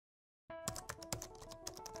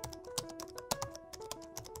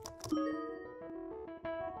Taking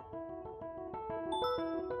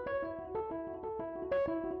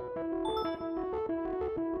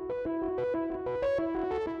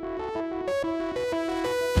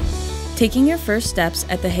your first steps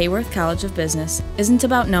at the Hayworth College of Business isn't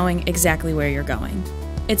about knowing exactly where you're going.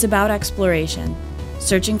 It's about exploration,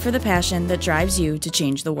 searching for the passion that drives you to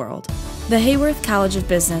change the world. The Hayworth College of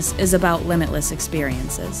Business is about limitless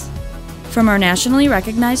experiences. From our nationally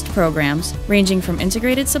recognized programs, ranging from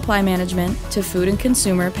integrated supply management to food and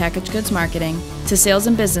consumer packaged goods marketing to sales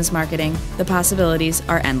and business marketing, the possibilities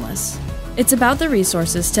are endless. It's about the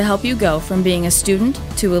resources to help you go from being a student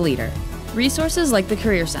to a leader. Resources like the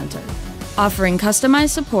Career Center, offering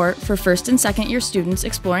customized support for first and second year students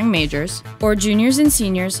exploring majors, or juniors and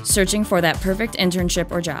seniors searching for that perfect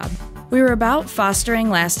internship or job. We were about fostering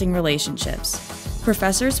lasting relationships.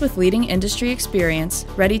 Professors with leading industry experience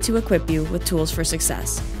ready to equip you with tools for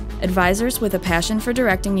success. Advisors with a passion for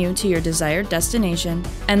directing you to your desired destination,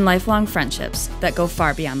 and lifelong friendships that go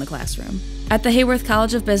far beyond the classroom. At the Hayworth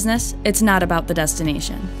College of Business, it's not about the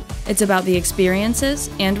destination. It's about the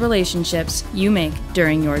experiences and relationships you make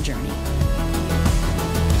during your journey.